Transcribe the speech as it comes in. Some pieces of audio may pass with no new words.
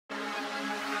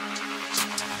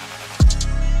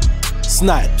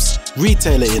SNIPES,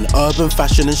 retailer in urban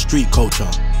fashion and street culture,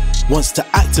 wants to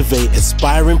activate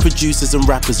aspiring producers and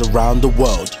rappers around the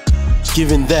world,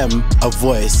 giving them a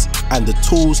voice and the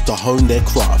tools to hone their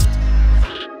craft.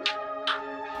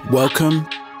 Welcome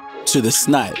to the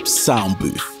SNIPES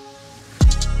Soundbooth.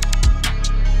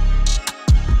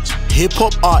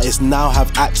 Hip-hop artists now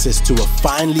have access to a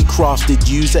finely crafted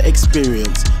user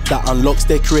experience that unlocks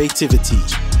their creativity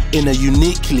in a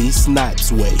uniquely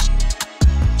SNIPES way.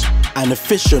 An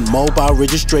efficient mobile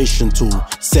registration tool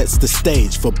sets the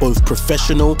stage for both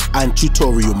professional and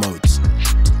tutorial modes,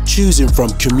 choosing from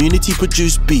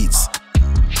community-produced beats,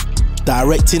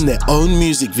 directing their own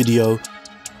music video,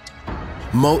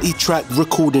 multi-track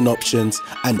recording options,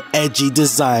 and edgy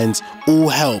designs all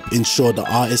help ensure the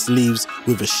artist leaves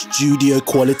with a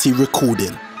studio-quality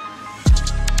recording.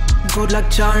 Good luck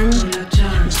charm,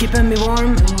 keeping me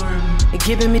warm,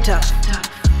 keeping me tough.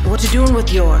 What you doing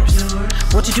with yours?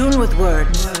 What you doing with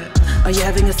words? Are you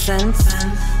having a sense?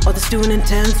 Or the doing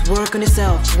intense? Work on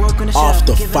yourself, work on yourself.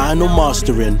 After final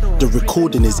mastering, the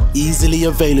recording is easily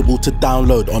available to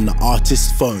download on the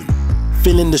artist's phone,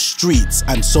 filling the streets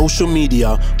and social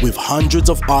media with hundreds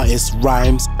of artists'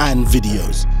 rhymes and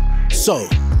videos. So,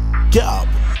 get up,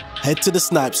 head to the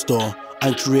SNIPES store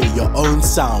and create your own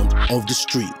sound of the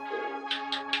street.